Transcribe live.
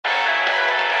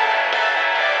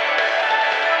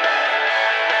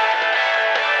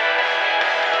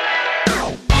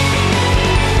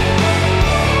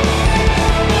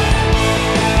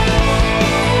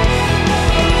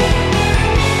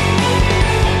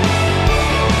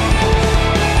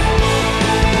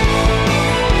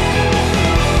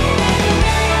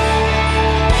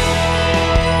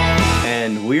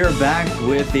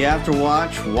with the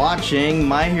Afterwatch, watching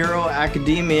My Hero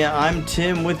Academia. I'm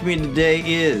Tim. With me today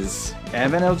is...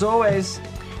 Evan, as always.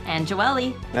 And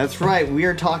Joelle. That's right. We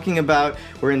are talking about...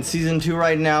 We're in Season 2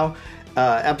 right now.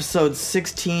 Episode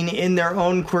 16, In Their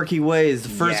Own Quirky Ways. The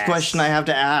first question I have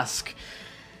to ask.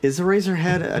 Is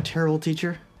Eraserhead a terrible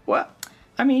teacher? What?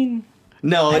 I mean...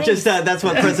 No, it's just that's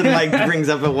what President Mike brings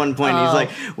up at one point. Oh. He's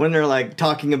like, when they're like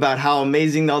talking about how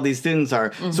amazing all these students are.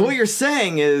 Mm-hmm. So what you're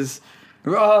saying is...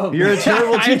 Oh, you're a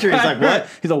terrible teacher. He's like, what?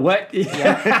 He's like, what?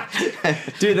 Yeah.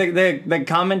 Dude, the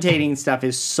commentating stuff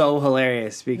is so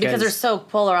hilarious because they're so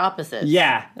polar opposites.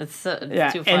 Yeah. It's too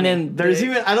funny. And then there's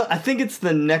even I think it's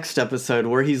the next episode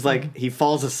where he's like he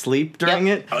falls asleep during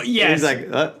it. Oh, yes. He's like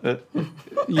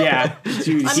yeah.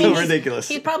 Dude, I so mean, ridiculous.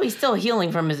 He's probably still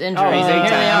healing from his injuries. Oh, and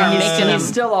here they are making him. he's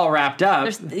still all wrapped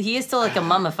up. He is still like a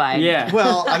mummified. Yeah.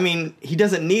 Well, I mean, he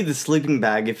doesn't need the sleeping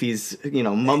bag if he's,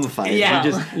 mummified. Yeah.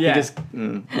 He's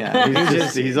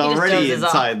already dozes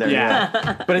inside off. there.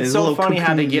 Yeah. But it's so funny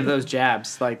how they give those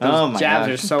jabs. Like, those jabs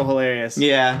are so hilarious.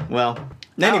 Yeah, well,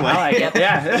 anyway. I like it.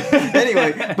 Yeah.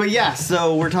 Anyway, but yeah,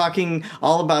 so we're talking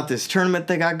all about this tournament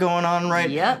they got going on, right?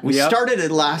 Yep. We started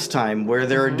it last time where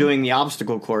they're doing the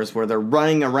obstacle course where they're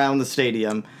running around the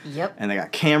stadium. Yep. And they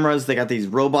got cameras. They got these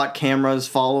robot cameras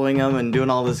following them and doing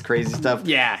all this crazy stuff.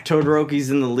 Yeah. Todoroki's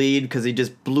in the lead because he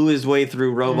just blew his way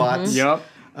through robots. Yep.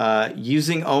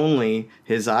 Using only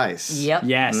his eyes. Yep.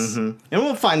 Yes. Mm-hmm. And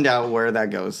we'll find out where that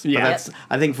goes. Yeah. But that's,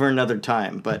 I think, for another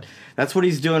time. But that's what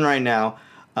he's doing right now.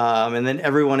 And then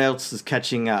everyone else is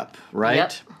catching up,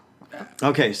 right? Yep.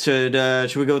 Okay, should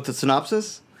we go with the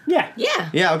synopsis? Yeah. Yeah.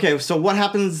 Yeah, okay. So what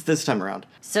happens this time around?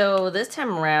 So this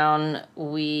time around,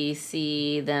 we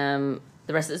see the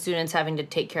rest of the students having to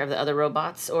take care of the other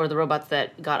robots, or the robots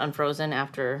that got unfrozen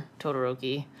after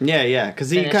Todoroki. Yeah, because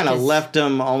he kind of left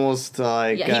them almost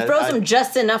like... Yeah, he froze them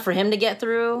just enough for him to get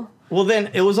through. Well, then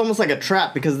it was almost like a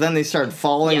trap because then they started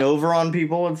falling over on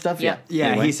people and stuff. Yep. Yeah,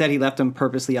 Anyway. he said he left them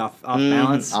purposely off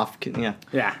balance.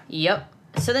 Yeah. Yep.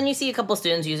 So then you see a couple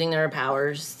students using their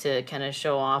powers to kind of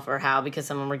show off, or how, because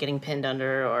some of them were getting pinned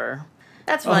under, or...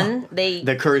 That's fun. The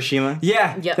Kurishima.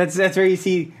 Yeah, Yep. that's where you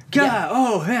see, God,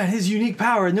 oh man, his unique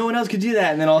power, no one else could do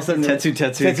that, and then all of a sudden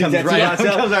Tetsu comes right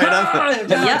up.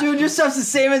 Yeah, dude, your stuff's the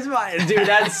same as mine. Dude,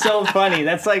 that's so funny.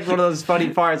 That's like one of those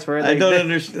funny parts where I don't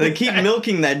understand. They keep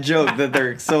milking that joke that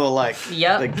they're so alike.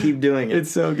 Yep. They keep doing it.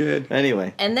 It's so good.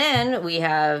 Anyway. And then we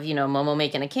have, Momo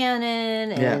making a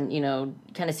cannon, and,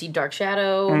 kind of see Dark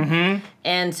Shadow. Mm-hmm.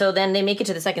 And so then they make it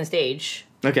to the second stage.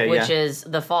 Okay, which is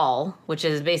the fall, which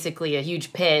is basically a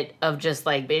huge pit of just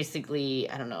like basically,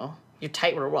 I don't know, your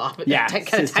tightrope walk. Yeah,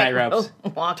 kind of tightrope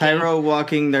walking. Tightrope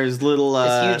walking, there's little...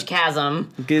 this huge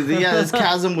chasm. This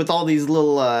chasm with all these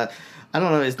little... I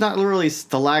don't know, it's not literally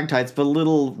stalactites, but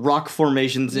little rock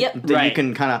formations that you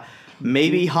can kind of...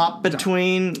 Maybe hop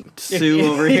between. Sue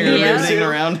over here moving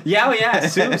around. Yeah.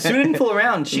 Sue didn't fool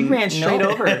around. She ran straight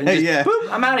over. And just,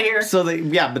 boop, I'm out of here. So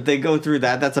but they go through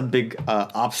that. That's a big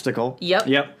obstacle.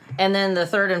 Yep. And then the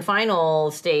third and final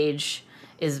stage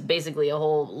is basically a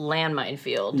whole landmine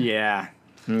field. Yeah.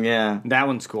 Yeah. That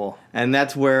one's cool. And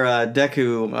that's where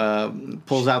Deku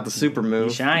pulls out the super move.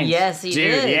 He shines. Yes, he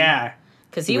Dude, did. yeah.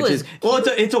 Because he was...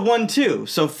 it's a 1-2.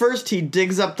 So first he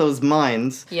digs up those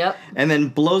mines. Yep. And then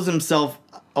blows himself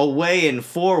away and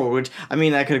forward, which, I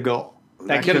mean, that could have gone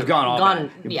all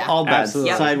bad. Yeah. All bad.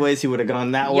 Absolutely. Sideways, he would have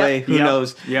gone that way. Who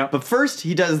knows? Yep. But first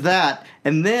he does that,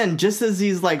 and then just as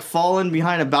he's like falling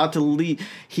behind, about to leave,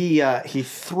 he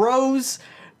throws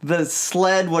the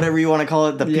sled, whatever you want to call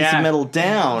it, the piece of metal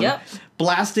down. Yep.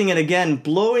 Blasting it again,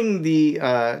 blowing the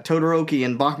Todoroki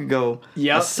and Bakugo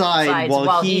aside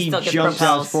while he still gets jumps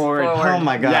propelled forward. Oh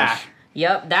my gosh.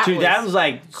 Yep, that was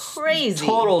like crazy.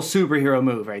 Total superhero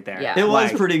move right there. Yeah. It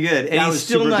was pretty good. And he's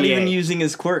still not even using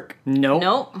his quirk.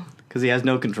 Nope. Because he has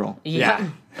no control. Yeah.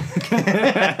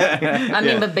 I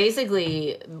mean, but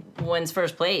basically wins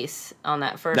first place on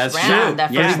that first round,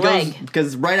 that first leg.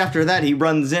 Because right after that, he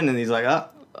runs in and he's like,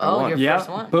 your first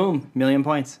one. Boom, 1,000,000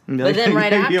 points. But then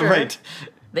right after, You're right.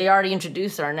 they already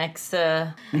introduced our next,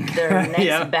 their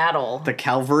next battle. The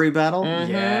Calvary battle?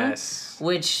 Mm-hmm. Yes.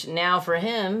 Which now for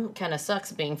him kind of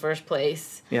sucks being first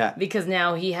place. Yeah. Because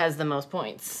now he has the most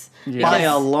points. By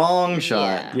a long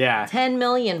shot. Yeah. 10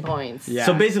 million points. Yeah.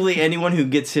 So basically, anyone who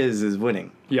gets his is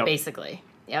winning. Yep. Basically.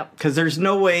 Yep. Because there's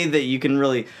no way that you can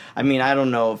really... I mean, I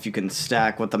don't know if you can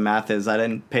stack what the math is. I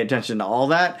didn't pay attention to all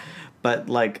that. But,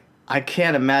 like, I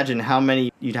can't imagine how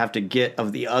many you'd have to get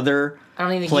of the other I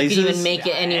don't even think places. you could even make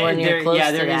it anywhere near close to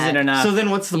that. there isn't enough. So then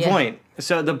what's the point?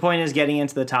 So the point is getting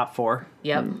into the top 4.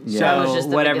 Yep. Yeah. That was So just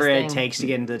the whatever it biggest thing. takes to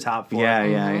get into the top 4.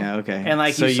 Yeah, okay. And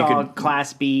like so you saw, could,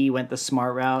 Class B went the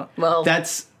smart route. Well,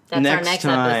 that's our next next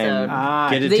time. episode.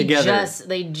 Get it together.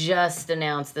 They just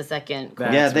announced the second.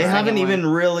 Yeah, they haven't even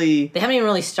really. They haven't even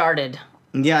really started.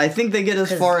 Yeah, I think they get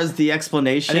as far as the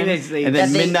explanation, I think and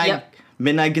then Midnight. Yep.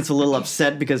 Midnight gets a little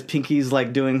upset because Pinky's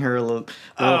like doing her little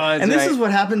and this is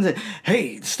what happens.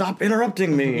 Hey, stop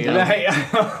interrupting me. Right.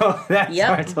 That Yep.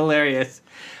 part's hilarious.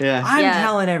 Yeah. I'm Yeah.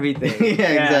 telling everything. Yeah,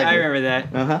 exactly. I remember that.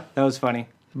 Uh-huh. That was funny.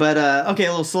 But okay,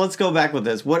 well, so let's go back with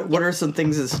this. What are some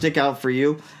things that stick out for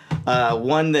you?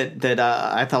 One that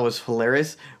I thought was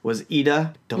hilarious was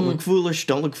Ida. Don't look foolish.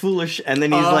 Don't look foolish. And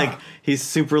then he's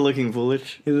super looking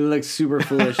foolish. He looks super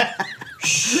foolish.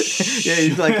 Yeah,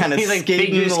 he's like kind of He's like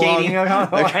skating skating along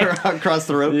along across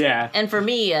the rope. Yeah. And for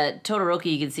me,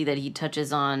 Todoroki, you can see that he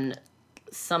touches on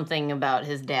something about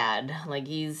his dad. Like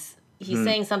he's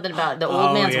saying something about the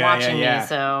old man's watching me,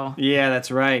 so Yeah, that's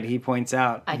right. He points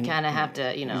out. I kind of have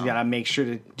to, He's got to make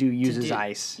sure to use his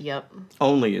ice. Yep.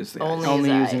 Only is the Only, Only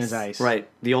his using ice. his ice. right.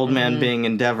 The old man being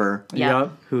Endeavor, Yeah.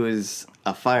 Yep. who is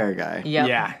a fire guy. Yep.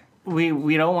 Yeah.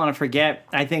 We don't want to forget.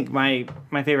 I think my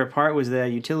favorite part was the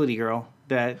utility girl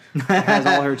that has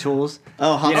all her tools.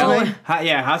 Oh, Hatsume?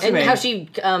 Hatsume. And how she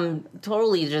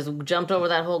totally just jumped over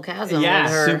that whole chasm. Yeah,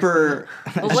 with her, Super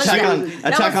was that?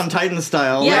 Attack on Titan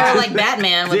style. Yeah, like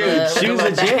Batman with Dude, she was the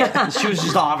legit. She was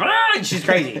just off. "Ah," she's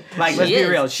crazy. Like, let's be is.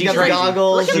 real. She's She's got the crazy.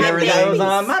 goggles Look and at my everything.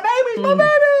 babies.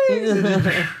 My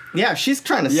babies. Yeah, she's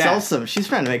trying to sell some. She's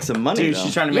trying to make some money. Dude, though.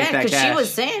 she's trying to make Yeah, that because cash. she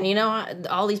was saying,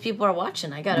 all these people are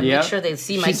watching. I gotta Yep. make sure they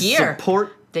see my She's gear.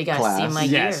 support They gotta class. see my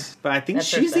Yes, but I think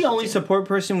That's her she's the only specialty. support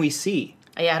person we see.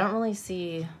 Yeah, I don't really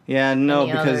see. Yeah, no,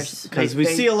 Any others? because They- we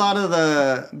they- see a lot of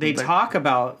the They talk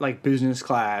about like business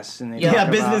class and they Yeah. talk Yeah,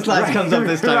 business about, class comes up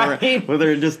this time, right. where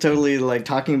they're just totally like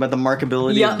talking about the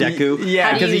markability Yep. of Deku. Yeah. How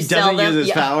do because you he sell doesn't them? use his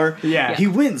Yeah. power. Yeah. he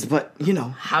wins, but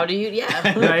How do you?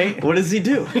 Yeah. Right? what does he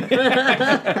do?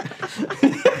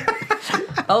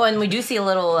 Oh, and we do see a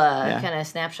little kind of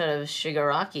snapshot of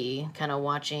Shigaraki kind of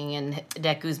watching, and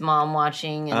Deku's mom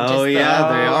watching. And Oh just yeah, the,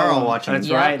 they are all watching. That's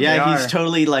Yeah. right. Yeah, they he's are.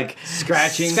 totally like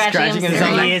scratching Scratching his himself.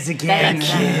 own. There he is again.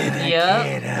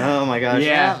 Yep. Oh my gosh.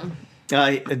 Yeah.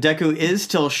 Deku is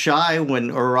still shy when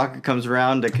Uraraka comes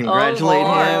around to congratulate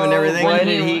Lord. him and everything. Why When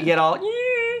did he- he get all?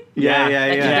 Yeah. Like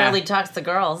he Yeah. barely talks to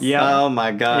girls. Yeah. Oh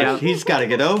my gosh, Yeah. he's got to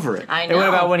get over it. I know. And what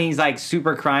about when he's like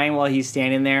super crying while he's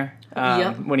standing there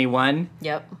Yep. when he won?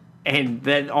 Yep. And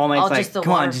then All Might's Oh, like, just the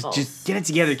come on, waterfalls. just get it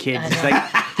together, kids. I It's know. like,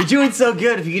 you're doing so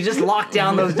good. If you could just lock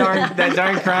down those that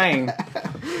darn crying.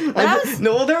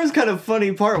 No, well, there was kind of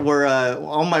funny part where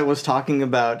All Might was talking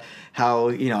about how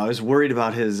I was worried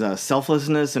about his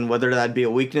selflessness and whether that'd be a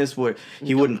weakness where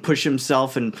he wouldn't push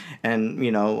himself and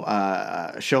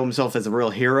show himself as a real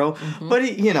hero. But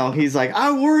he's like,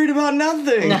 I'm worried about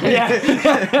nothing.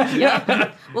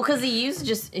 Yep. Well, because he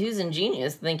was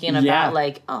ingenious, thinking about Yeah.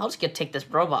 like, I'll just take this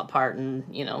robot part and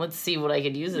let's see what I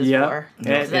could use this Yeah. for.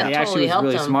 Yeah, So that he actually totally was helped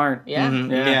really him. smart. Yeah.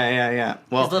 Yeah.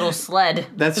 Well, His little sled.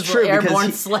 that's His true little because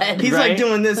airborne sled. he's Right? like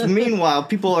doing this. Meanwhile,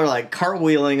 people are like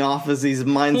cartwheeling off as these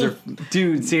mines are.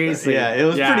 Dude, seriously. Yeah, it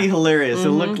was pretty hilarious. It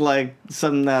looked like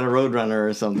something out of Roadrunner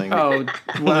or something. Oh,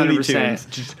 Looney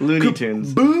 100%. Tunes. Looney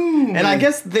Tunes. Boom! And I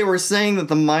guess they were saying that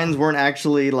the mines weren't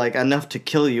actually like enough to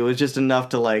kill you. It was just enough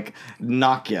to like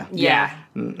knock you, Yeah.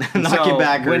 knock you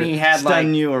back, or when he had stun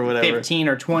like you or whatever. 15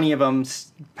 or 20 of them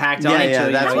packed on Yeah, each yeah,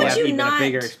 other, that's you what- have How would you even a not-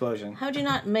 bigger explosion. How'd you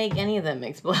not make any of them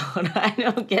explode? I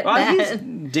don't get Well, that.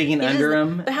 he's digging You under just-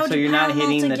 him, but how'd so you you're not pile them all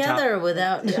hitting the top. together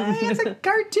without. It's a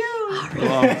cartoon.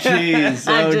 Oh jeez,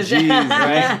 I'm oh just- jeez,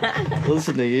 right?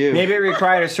 Listen to you. Maybe it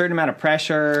required a certain amount of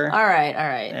pressure. All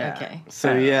right, Yeah. okay.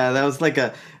 So yeah, that was like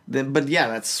but yeah,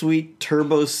 that sweet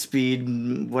turbo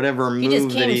speed, whatever He move just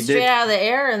that came he straight did. out of the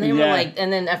air, and they were Yeah. like,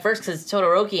 and then at first, because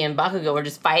Todoroki and Bakugo were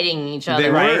just fighting each other, They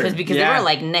right? were. Because Yeah. they were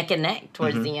like neck and neck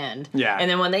towards the end. Yeah. And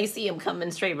then when they see him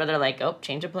coming straight, but they're like, oh,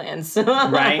 change of plans.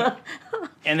 Right?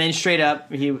 And then straight up,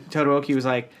 Todoroki was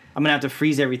like, I'm going to have to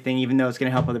freeze everything, even though it's going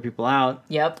to help other people out.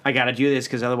 Yep. I got to do this,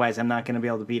 because otherwise I'm not going to be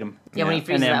able to beat him. Yeah, when he Yeah.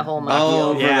 freezes And then- that whole Oh,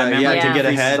 minefield. for Yeah, the- remember? to get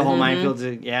Freezes ahead. the whole minefield.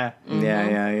 Yeah.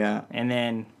 Yeah. And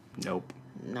then, nope.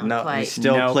 Not No, he quite.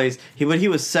 still Nope. plays. But he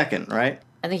was second, right?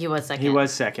 I think he was second. He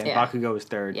was second. Yeah. Bakugo was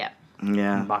third. Yeah.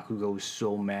 Yeah. Bakugo was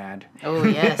so mad. Oh,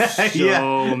 yes.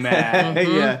 So mad.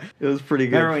 Yeah, it was pretty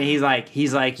good. Remember when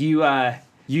he's like, you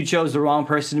you chose the wrong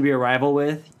person to be a rival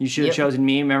with. You should have chosen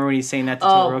me. Remember when he's saying that to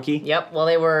Todoroki? Yep. Well,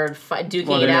 they were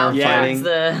duking it out. Fighting.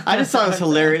 The I just thought it was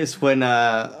hilarious when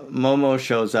Momo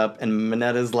shows up and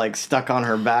Mineta's like stuck on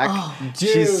her back. Oh, dude.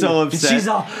 She's so upset. She's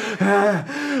all,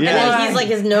 and then he's like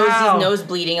his nose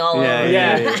bleeding all over.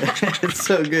 Yeah. It's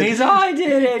so good. He's all, I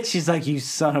did it. She's like, you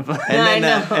son of a.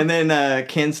 And then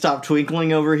Can't Stop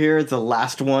Twinkling over here. It's the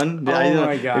last one. Oh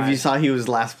my god! If you saw, he was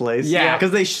last place. Yeah,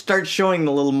 because they start showing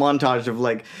the little montage of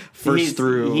like he's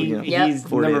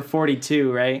number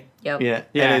 42, right? Yep. Yeah.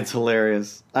 And it's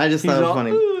hilarious. I just thought it was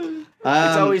funny.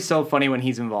 It's always so funny when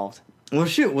he's involved. Well,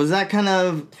 shoot, was that kind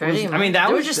of?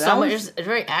 That was just so much. It was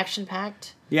very action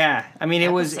packed. Yeah, I mean,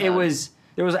 it was there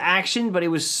was action, but it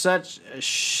was such a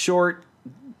short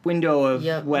window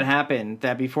of what happened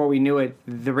that before we knew it,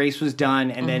 the race was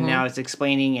done, and then now it's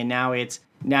explaining, and now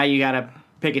you gotta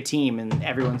pick a team, and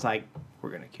everyone's like,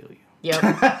 we're gonna kill you. Yep.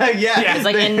 Yeah. It's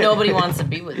like, and nobody wants to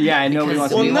be with you. Yeah, and nobody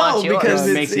wants to be with you. Because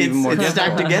it makes it even more it's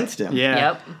stacked against him.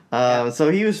 Yeah. Yep. So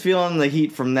he was feeling the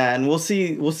heat from that, and we'll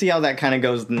see how that kind of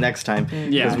goes the next time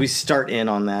because we start in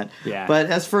on that. Yeah. But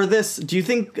as for this, do you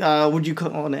think would you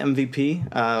call an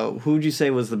MVP? Who would you say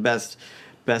was the best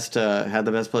had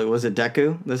the best play? Was it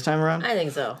Deku this time around? I think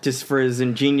so. Just for his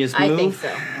ingenious move. I think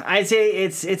so. I'd say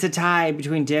it's a tie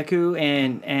between Deku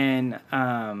and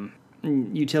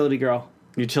Utility Girl.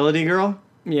 Utility Girl?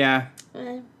 Yeah.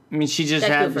 I mean, she just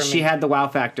had the wow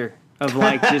factor of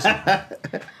like just.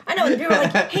 I know. People were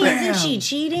like, "Hey, isn't she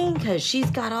cheating? Because she's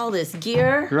got all this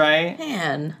gear." Right.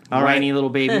 Man. All right, little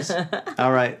babies.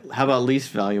 All right. How about least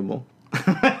valuable?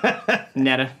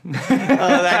 Netta.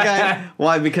 That guy.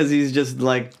 Why? Because he's just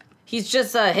like. He's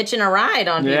just hitching a ride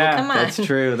on people. Come on. That's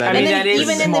true. That is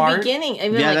even smart. In the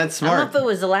beginning. That's smart. I don't know if it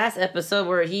was the last episode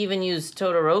where he even used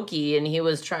Todoroki, and he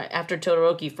was after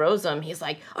Todoroki froze him, he's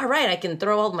like, all right, I can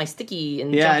throw all my sticky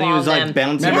and jump and he was on like them.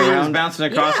 bouncing Remember around. he was bouncing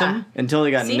across him? Until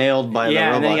he got nailed by the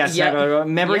robot. And then he got snapped by the robot.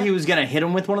 Remember he was going to hit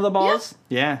him with one of the balls?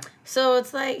 Yeah. So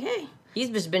it's like, hey,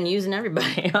 he's just been using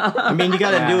everybody. I mean, you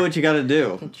got to do what you got to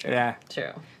do. True. Yeah.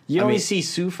 True. You only see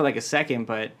Sue for like a second,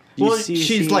 but...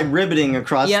 she's like ribbiting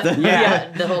across the...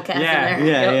 the whole cast in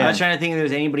there. Yeah. I was trying to think if there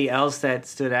was anybody else that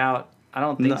stood out. I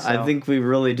don't think so. I think we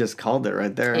really just called it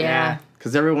right there. Yeah.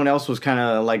 Because everyone else was kind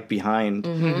of like behind.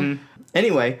 Mm-hmm.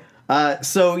 Anyway,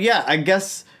 so yeah, I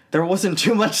guess there wasn't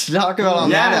too much to talk about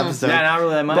on that episode. Yeah, not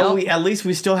really that much. But at least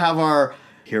we still have our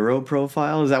hero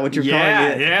profile. Is that what you're calling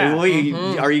it? Yeah.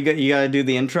 You got to do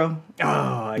the intro?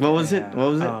 Oh, what was it?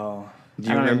 Oh. Do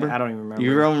you remember? I don't even remember.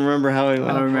 You don't remember how it... I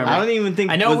don't remember. I don't even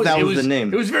think that was the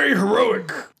name. It was very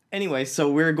heroic. Anyway, so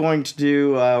we're going to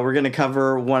do... we're going to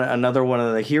cover another one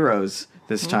of the heroes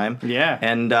this time. Yeah.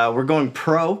 And we're going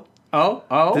pro.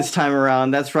 Oh. This time around.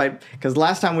 That's right. Because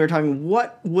last time we were talking,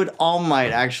 what would All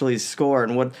Might actually score?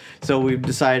 And what? So we've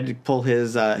decided to pull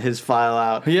his file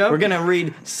out. Yep. We're going to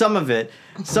read some of it.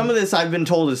 Some of this I've been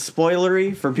told is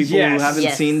spoilery for people who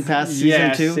haven't seen past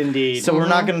season 2. Yes, indeed. So we're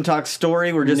not going to talk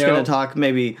story. We're just going to talk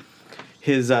maybe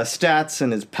his stats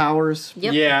and his powers.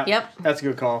 Yep. Yeah. Yep. That's a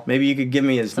good call. Maybe you could give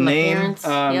me his name. So,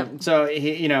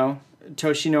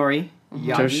 Toshinori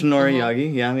Yagi. Toshinori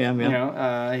Yagi.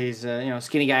 Yeah. He's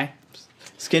skinny guy.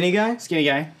 Skinny guy? Skinny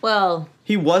guy. Well,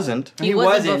 he wasn't. He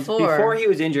wasn't before he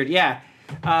was injured. Yeah.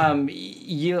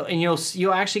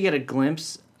 You'll actually get a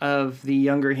glimpse of the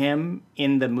younger him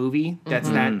in the movie. That's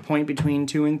that point between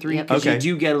 2 and 3. Because you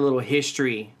do get a little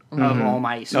history of All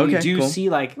Might. So you do see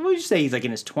what would you say he's like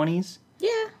in his 20s?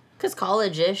 Yeah, because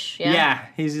college-ish. Yeah,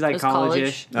 he's like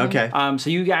college-ish. Okay. So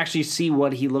you actually see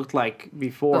what he looked like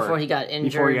before he got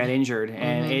injured.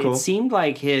 And it seemed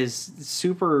like his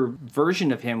super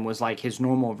version of him was like his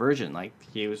normal version. Like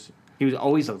he was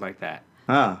always looked like that.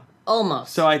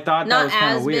 Almost. So I thought that was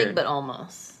kind of weird. Not as big, but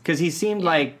almost. Because he seemed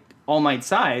like All Might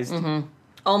sized.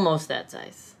 Almost that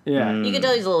size. Yeah. You could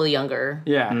tell he's a little younger.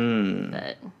 Yeah.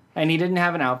 But... And he didn't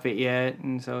have an outfit yet,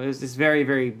 and so it was this very,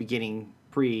 very beginning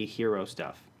pre-hero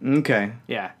stuff. Okay.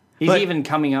 Yeah. He's even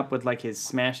coming up with like his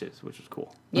smashes, which was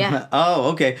cool. Yeah.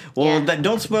 Okay. Well,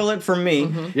 don't spoil it for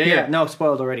me. Yeah. No,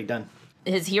 spoiled already. Done.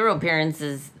 His hero appearance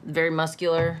is very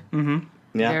muscular.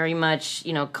 Yeah. Very much,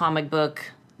 comic book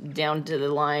down to the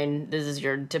line. This is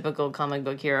your typical comic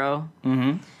book hero.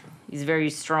 He's very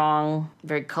strong,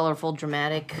 very colorful,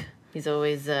 dramatic. He's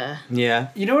always Yeah.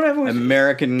 You know what everyone's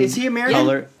American. Is he American?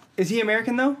 Color. Is he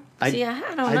American though? I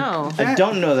don't know. I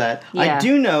don't know that. Yeah. I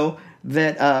do know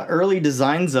that early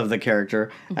designs of the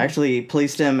character actually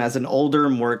placed him as an older,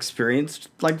 more experienced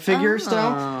figure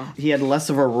still. He had less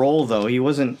of a role though. He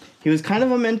was kind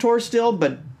of a mentor still,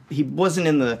 but he wasn't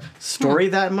in the story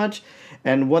that much.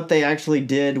 And what they actually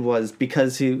did was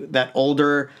because that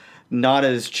older not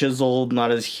as chiseled, not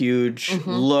as huge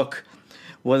look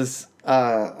was,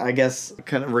 I guess,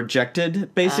 kind of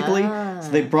rejected, basically. So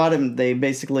they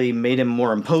basically made him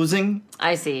more imposing.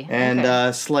 I see.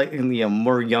 And slightly,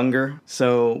 more younger.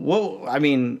 So, what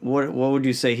would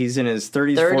you say? He's in his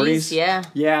 30s, 40s?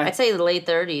 Yeah. I'd say the late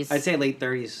 30s. I'd say late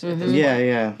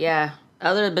 30s. Yeah.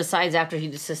 Besides after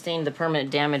he sustained the permanent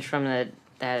damage from that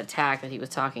attack that he was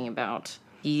talking about.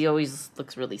 He always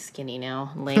looks really skinny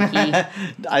now, lanky.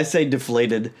 I say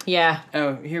deflated. Yeah.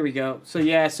 Oh, here we go. So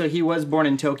he was born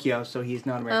in Tokyo, so he's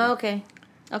not American. Oh, okay.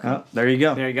 Oh, there you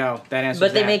go. There you go. That answers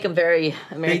But they that. make him very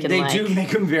American-like. They do make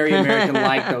him very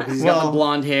American-like, though, because he's got the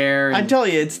blonde hair. I tell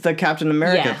you, it's the Captain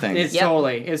America thing. It's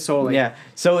totally. Yeah.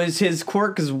 So his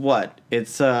quirk is what?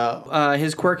 It's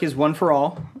his quirk is one for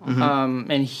all,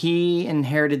 and he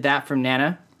inherited that from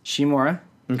Nana Shimura.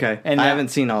 Okay. And I haven't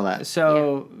seen all that.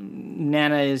 So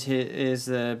Nana is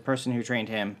the person who trained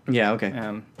him. Yeah.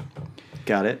 Okay.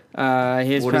 Got it.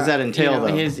 What does that entail,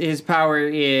 though? His power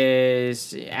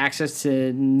is access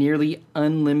to nearly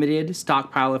unlimited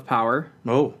stockpile of power.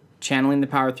 Oh. Channeling the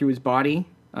power through his body.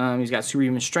 He's got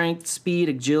superhuman strength, speed,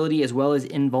 agility, as well as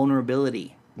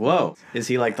invulnerability. Whoa. Is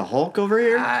he like the Hulk over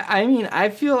here? I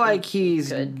feel like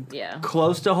he's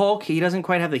close to Hulk. He doesn't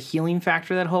quite have the healing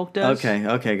factor that Hulk does.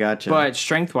 Okay, gotcha. But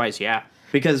strength-wise, yeah.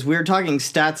 Because we were talking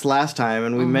stats last time,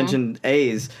 and we mentioned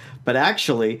A's. But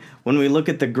actually, when we look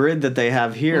at the grid that they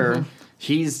have here,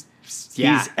 he's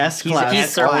S-class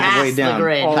He's all the way down. the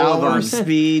grid. Power,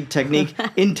 speed, technique,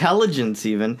 intelligence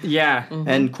even. Yeah.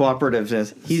 And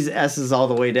cooperativeness. He's S's all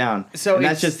the way down. So and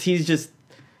he's just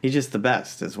the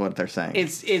best, is what they're saying.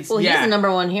 He's the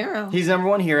number one hero. He's the number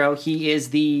one hero. He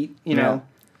is the,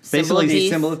 basically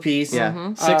the symbol of peace.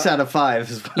 Yeah. 6 out of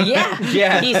 5 is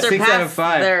Yeah. He surpassed 6 out of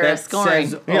 5. their That scoring.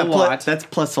 says a lot. That's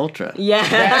plus ultra.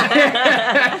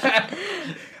 Yeah.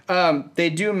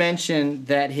 They do mention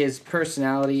that his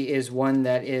personality is one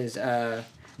that is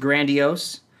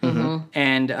grandiose,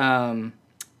 and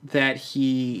that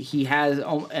he has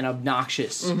an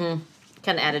obnoxious kind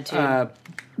of attitude.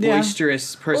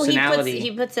 boisterous personality.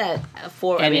 He puts that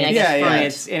front.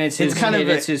 It's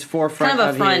his forefront. Kind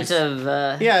of a front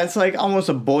of. It's like almost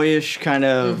a boyish kind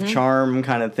of charm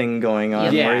kind of thing going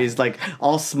on, where he's like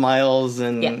all smiles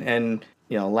and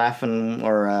laughing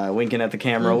or winking at the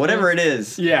camera, whatever it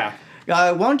is. Yeah.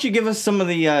 Why don't you give us some of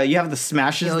the? You have the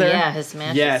smashes there. Yeah, his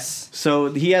smashes. Yes.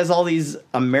 So he has all these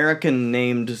American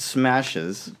named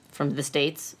smashes. From the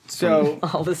states. So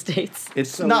all the states.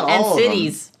 It's not all and of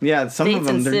cities. them. Yeah, some States of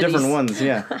them, they're cities. different ones,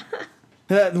 yeah.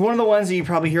 one of the ones that you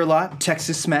probably hear a lot,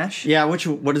 Texas Smash. Yeah, what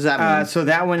does that mean? So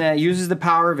that one uses the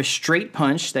power of a straight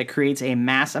punch that creates a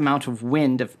mass amount of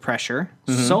wind of pressure,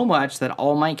 so much that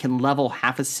All Might can level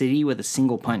half a city with a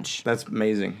single punch. That's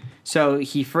amazing. So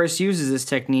he first uses this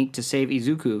technique to save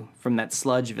Izuku from that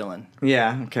sludge villain.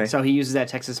 Yeah, okay. So he uses that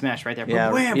Texas Smash right there.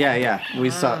 Yeah. We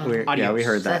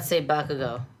heard that. Let's say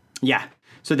Bakugo. Yeah.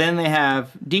 So then they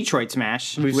have Detroit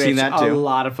Smash. We've seen that too. A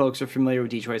lot of folks are familiar with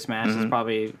Detroit Smash. It's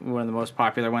probably one of the most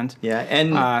popular ones. Yeah,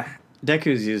 and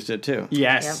Deku's used it too.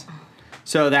 Yes. Yep.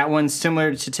 So that one's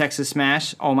similar to Texas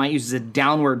Smash. All Might uses a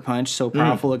downward punch so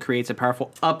powerful it creates a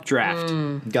powerful updraft.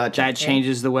 Gotcha. That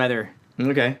changes the weather.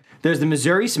 Okay. There's the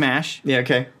Missouri Smash. Yeah,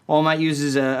 okay. All Might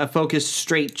uses a focused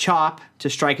straight chop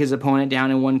to strike his opponent down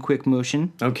in one quick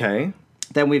motion. Okay.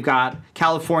 Then we've got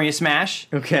California Smash.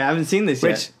 Okay, I haven't seen this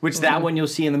yet. Which that one you'll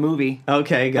see in the movie.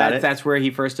 Okay, got it. That's where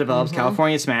he first develops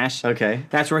California Smash. Okay.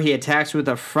 That's where he attacks with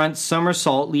a front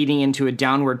somersault leading into a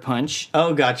downward punch.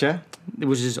 Oh, gotcha.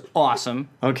 Which is awesome.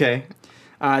 Okay.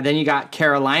 Then you got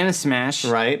Carolina Smash.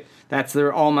 Right. That's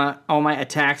their All Might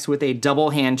attacks with a double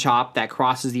hand chop that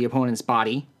crosses the opponent's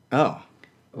body. Oh.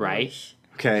 Right.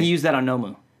 Okay. He used that on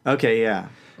Nomu. Okay, yeah.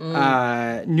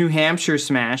 New Hampshire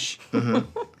Smash.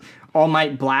 All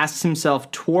Might blasts himself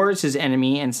towards his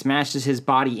enemy and smashes his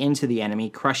body into the enemy,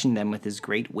 crushing them with his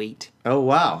great weight. Oh,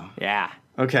 wow. Yeah.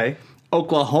 Okay.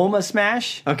 Oklahoma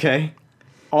Smash. Okay.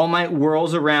 All Might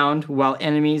whirls around while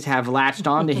enemies have latched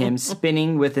onto him,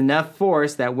 spinning with enough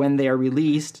force that when they are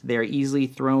released, they are easily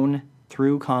thrown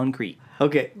through concrete.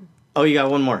 Okay. Oh, you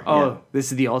got one more. Oh, yeah.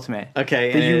 This is the ultimate.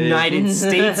 Okay. The United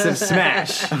States of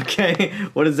Smash. Okay.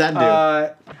 What does that do?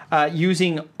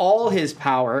 Using all his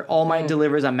power, All Might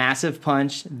delivers a massive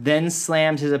punch, then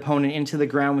slams his opponent into the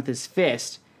ground with his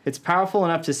fist. It's powerful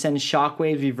enough to send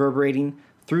shockwaves reverberating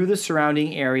through the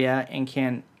surrounding area and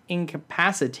can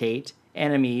incapacitate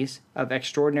enemies of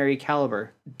extraordinary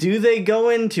caliber. Do they go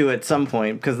into at some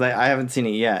point, because I haven't seen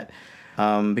it yet,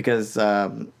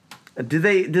 did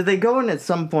they go in at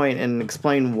some point and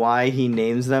explain why he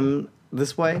names them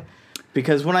this way?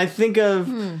 Because when I think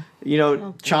of,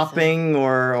 chopping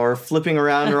or flipping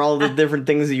around or all the different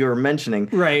things that you were mentioning,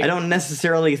 right. I don't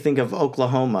necessarily think of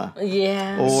Oklahoma.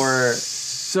 Yeah. Or,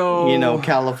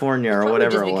 California or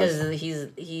whatever it was. Because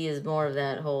he is more of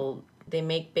that whole... They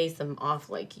base them off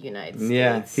like United States.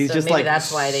 Yeah, he's so just maybe like,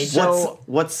 that's why they.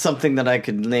 What's something that I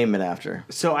could name it after?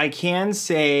 So I can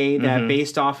say that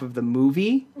based off of the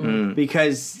movie,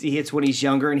 because it's when he's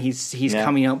younger and he's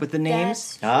coming up with the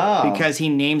names. Because he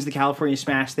names the California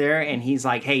Smash there, and he's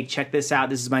like, "Hey, check this out.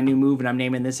 This is my new move, and I'm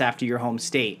naming this after your home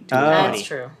state." That's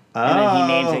true. And then he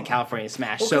names it California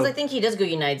Smash. Well, because I think he does go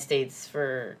United States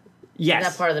for. Yes.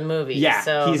 That part of the movie. Yeah,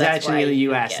 so he's actually in the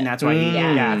U.S., and that's why he...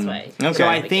 that's why. Okay. So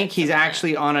I think he's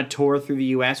actually on a tour through the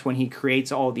U.S. when he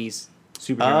creates all these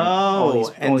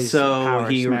superheroes. So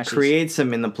he creates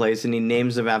them in the place, and he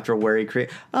names them after where he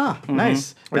creates...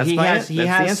 nice. He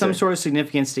has some sort of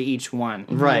significance to each one.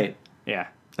 Right. Yeah.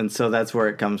 And so that's where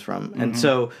it comes from. And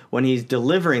so when he's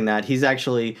delivering that, he's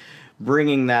actually...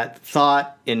 bringing that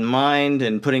thought in mind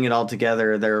and putting it all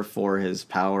together, therefore his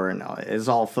power and is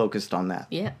all focused on that.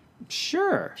 Yeah.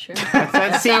 Sure.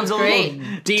 That seems a little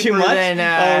deeper Too much? than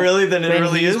than it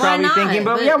really is. Probably thinking,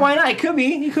 but yeah, why not? It could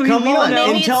be. Come on,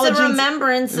 maybe it's the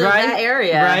remembrance of that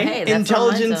area. Right? Hey,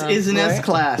 Intelligence is an S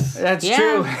class. That's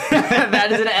true.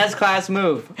 That is an S class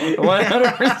move.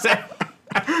 100%.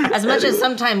 As much as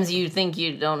sometimes you think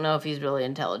you don't know if he's really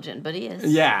intelligent, but he is.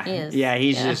 Yeah. He is. Yeah,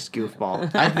 he's just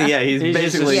goofball. He's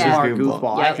basically just a smart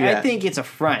goofball. I think it's a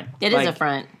front. It is a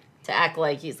front. To act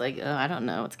like he's like, oh, I don't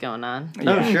know what's going on.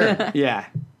 Oh, sure. Yeah.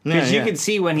 Because you can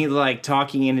see when he's like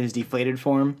talking in his deflated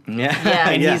form. Yeah.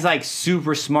 And he's like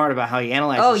super smart about how he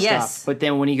analyzes stuff. But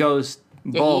then when he goes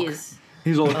bulk,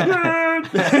 he's like,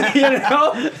 you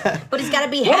know? But he's got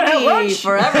to be happy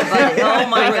for everybody. Oh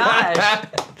my gosh.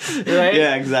 Right?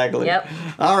 Yeah, exactly. Yep.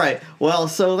 All right. Well,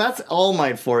 so that's All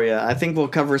Might for you. I think we'll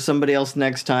cover somebody else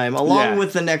next time, along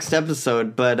with the next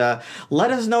episode. But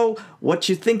let us know what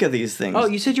you think of these things. Oh,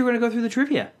 you said you were going to go through the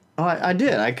trivia. Oh, I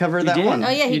did. I covered that one. Oh,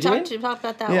 yeah. He talked about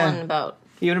that one about...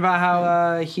 Even about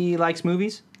how he likes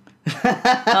movies? or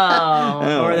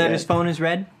that his phone is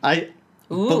red?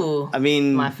 Ooh. I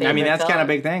mean, that's kind of a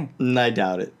big thing. I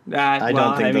doubt it. I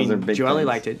don't think those are big Joelle things.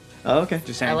 liked it. Oh, okay.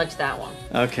 Just saying. I liked that one.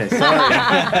 Okay, sorry.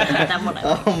 That one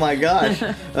Oh my gosh.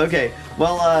 Okay,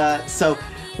 well, so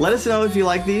let us know if you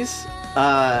like these.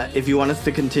 If you want us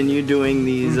to continue doing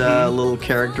these little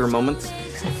character moments.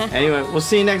 Anyway, we'll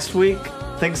see you next week.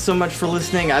 Thanks so much for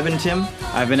listening. I've been Tim.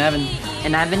 I've been Evan.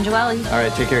 And I've been Joelle. All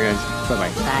right, take care, guys.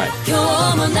 Bye-bye.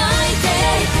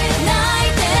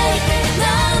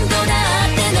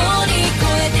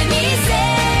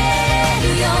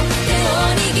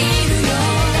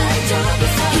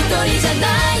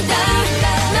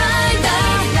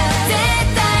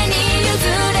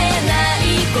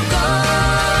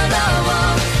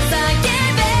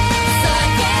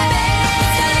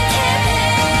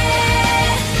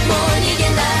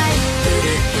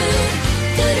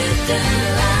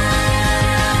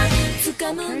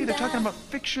 Okay, they're talking about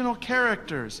fictional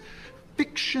characters.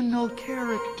 Fictional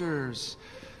characters.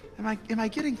 Am I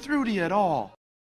getting through to you at all?